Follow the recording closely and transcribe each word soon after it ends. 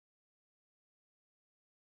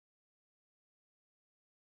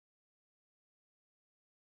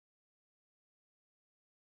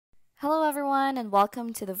Hello everyone and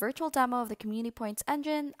welcome to the virtual demo of the Community Points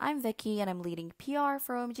engine. I'm Vicky and I'm leading PR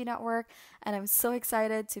for OMG Network, and I'm so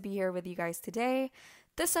excited to be here with you guys today.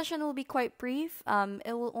 This session will be quite brief.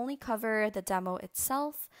 It will only cover the demo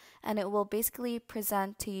itself, and it will basically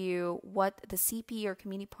present to you what the CP or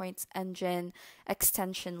Community Points engine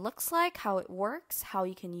extension looks like, how it works, how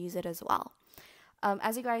you can use it as well.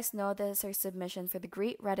 As you guys know, this is our submission for the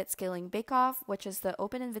Great Reddit Scaling Bake-Off, which is the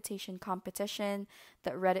open invitation competition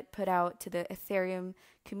that Reddit put out to the Ethereum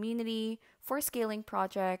community for scaling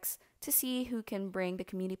projects to see who can bring the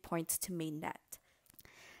community points to mainnet.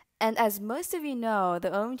 And as most of you know,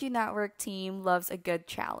 the OMG Network team loves a good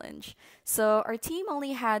challenge. So our team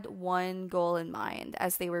only had one goal in mind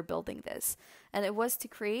as they were building this, and it was to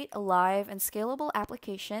create a live and scalable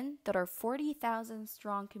application that our 40,000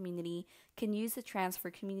 strong community can use to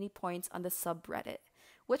transfer community points on the subreddit,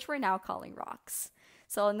 which we're now calling Rocks.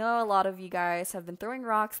 So I know a lot of you guys have been throwing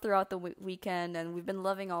rocks throughout the weekend, and we've been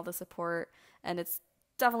loving all the support, and it's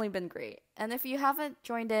definitely been great. And if you haven't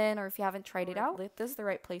joined in or if you haven't tried it out, this is the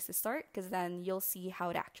right place to start because then you'll see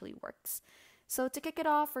how it actually works. So to kick it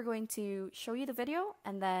off, we're going to show you the video,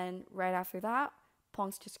 and then right after that,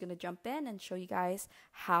 Pong's just going to jump in and show you guys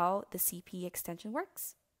how the CP extension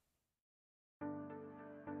works.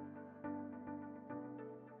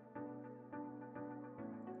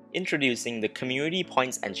 Introducing the Community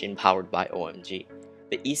Points engine powered by OMG,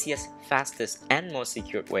 the easiest, fastest, and most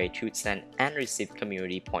secure way to send and receive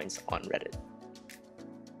community points on Reddit.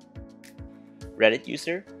 Reddit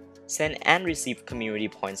user, send and receive community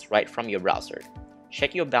points right from your browser.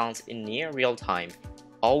 Check your balance in near real time,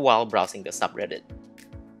 all while browsing the subreddit.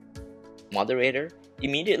 Moderator,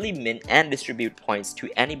 immediately mint and distribute points to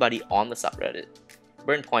anybody on the subreddit.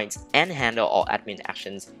 Burn points and handle all admin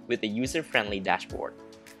actions with a user-friendly dashboard.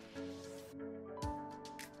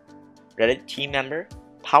 Reddit team member,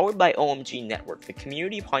 powered by OMG Network, the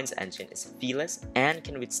Community Points engine is feeless and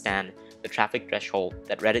can withstand the traffic threshold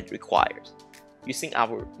that Reddit requires, using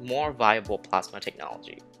our more viable plasma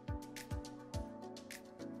technology.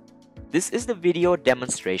 This is the video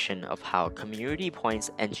demonstration of how Community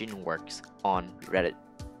Points engine works on Reddit.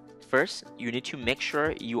 First, you need to make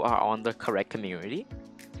sure you are on the correct community.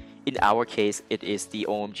 In our case, it is the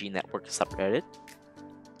OMG Network subreddit.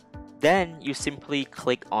 Then you simply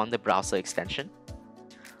click on the browser extension.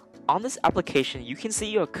 On this application, you can see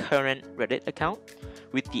your current Reddit account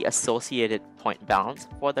with the associated point balance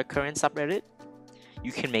for the current subreddit.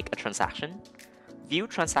 You can make a transaction, view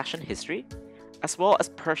transaction history, as well as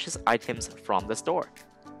purchase items from the store.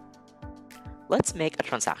 Let's make a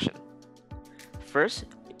transaction. First,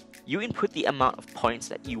 you input the amount of points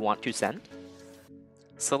that you want to send.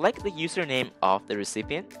 Select the username of the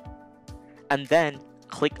recipient, and then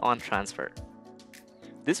click on Transfer.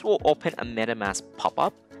 This will open a MetaMask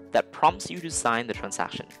pop-up that prompts you to sign the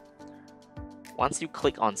transaction. Once you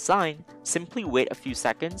click on Sign, simply wait a few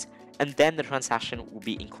seconds and then the transaction will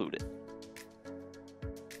be included.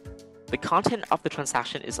 The content of the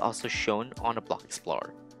transaction is also shown on the Block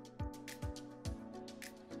Explorer.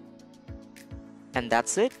 And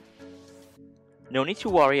that's it. No need to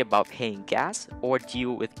worry about paying gas or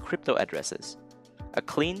deal with crypto addresses. A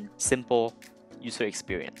clean, simple user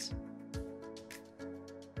experience.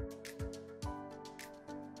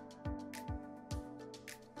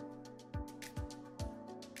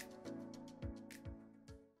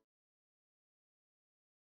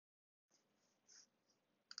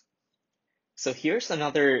 So here's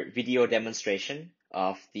another video demonstration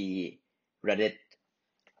of the Reddit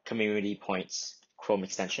Community Points Chrome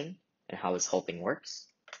extension and how this whole thing works.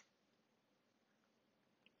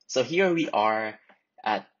 So here we are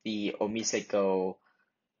at the OMG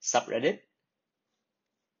subreddit,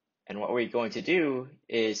 and what we're going to do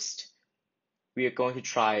is we are going to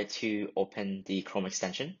try to open the Chrome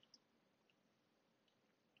extension.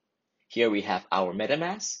 Here we have our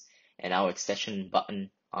MetaMask and our extension button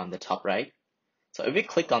on the top right. So if we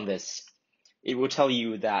click on this, it will tell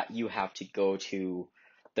you that you have to go to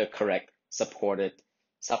the correct supported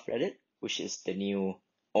subreddit, which is the new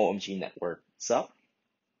OMG Network sub.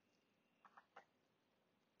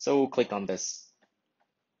 So we'll click on this.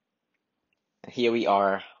 Here we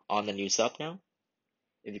are on the new sub now.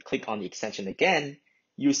 If you click on the extension again,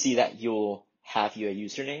 you see that you'll have your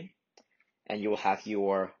username and you'll have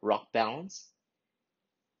your rock balance,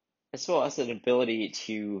 as well as an ability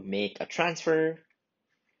to make a transfer,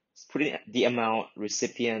 put in the amount,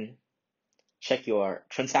 recipient, check your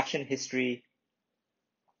transaction history.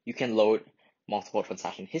 You can load multiple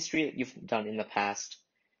transaction history that you've done in the past,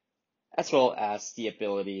 as well as the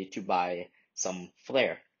ability to buy some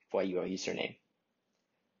flair for your username.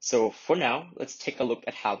 So for now, let's take a look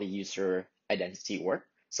at how the user identity works.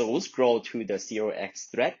 So we'll scroll to the 0x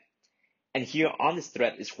thread. And here on this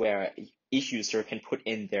thread is where each user can put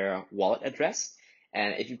in their wallet address.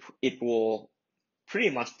 And it will pretty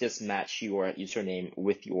much just match your username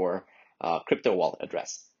with your crypto wallet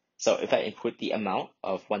address. So if I input the amount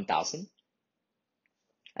of 1,000,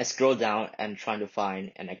 I scroll down and try to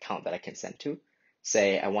find an account that I can send to.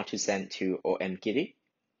 Say I want to send to OMG.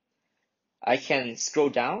 I can scroll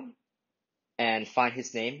down and find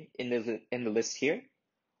his name in the list here,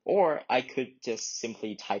 or I could just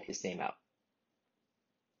simply type his name out.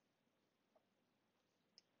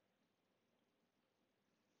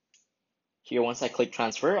 Here, once I click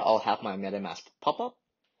transfer, I'll have my MetaMask pop up.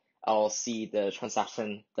 I'll see the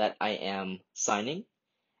transaction that I am signing.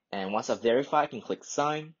 And once I've verified, I can click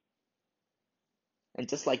sign. And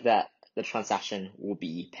just like that, the transaction will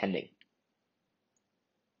be pending.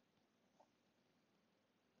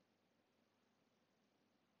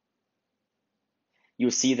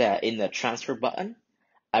 You'll see that in the transfer button,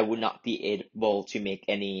 I would not be able to make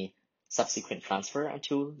any subsequent transfer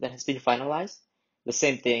until that has been finalized. The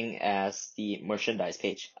same thing as the merchandise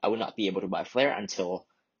page. I would not be able to buy Flare until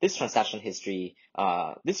this transaction history,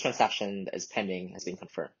 this transaction that is pending has been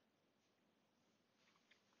confirmed.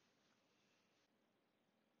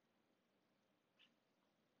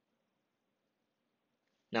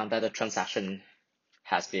 Now that the transaction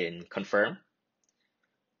has been confirmed,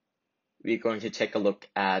 we're going to take a look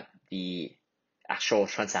at the actual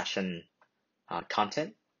transaction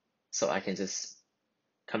content. So I can just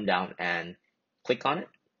come down and click on it.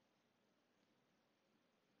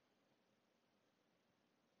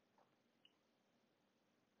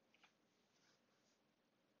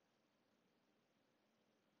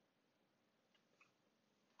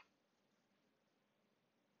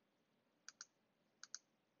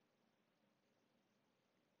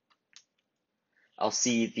 I'll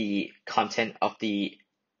see the content of the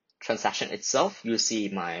transaction itself. You'll see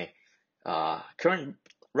my current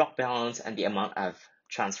rock balance and the amount I've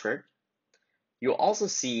transferred. You'll also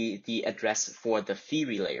see the address for the fee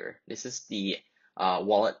relayer. This is the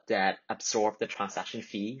wallet that absorbed the transaction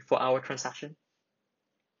fee for our transaction.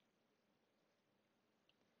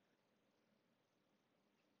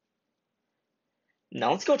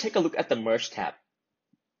 Now let's go take a look at the merge tab.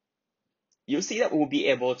 You'll see that we'll be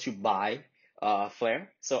able to buy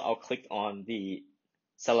Flare. So I'll click on the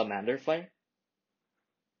Salamander Flare.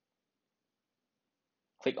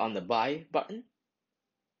 Click on the buy button.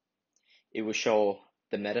 It will show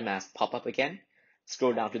the MetaMask pop up again.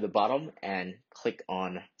 Scroll down to the bottom and click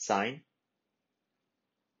on sign.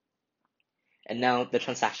 And now the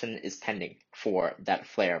transaction is pending for that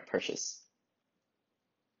Flare purchase.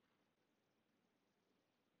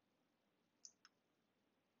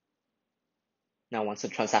 Now once the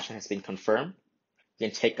transaction has been confirmed, you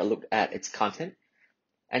can take a look at its content.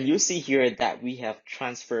 And you'll see here that we have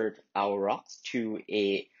transferred our rocks to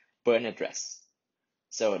a burn address.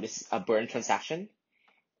 So this is a burn transaction,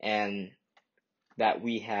 and that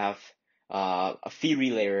we have a fee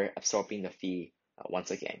relayer absorbing the fee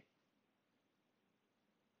once again.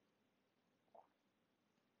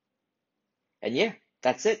 And yeah,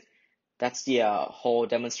 that's it. That's the whole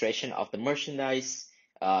demonstration of the merchandise,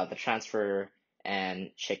 the transfer, and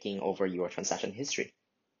checking over your transaction history.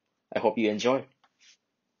 I hope you enjoy.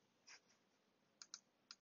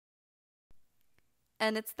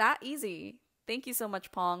 And it's that easy. Thank you so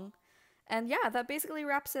much, Pong. And yeah, that basically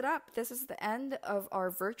wraps it up. This is the end of our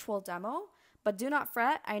virtual demo. But do not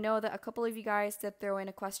fret, I know that a couple of you guys did throw in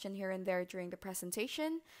a question here and there during the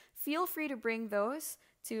presentation. Feel free to bring those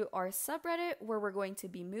to our subreddit where we're going to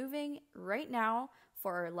be moving right now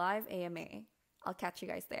for our live AMA. I'll catch you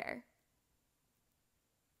guys there.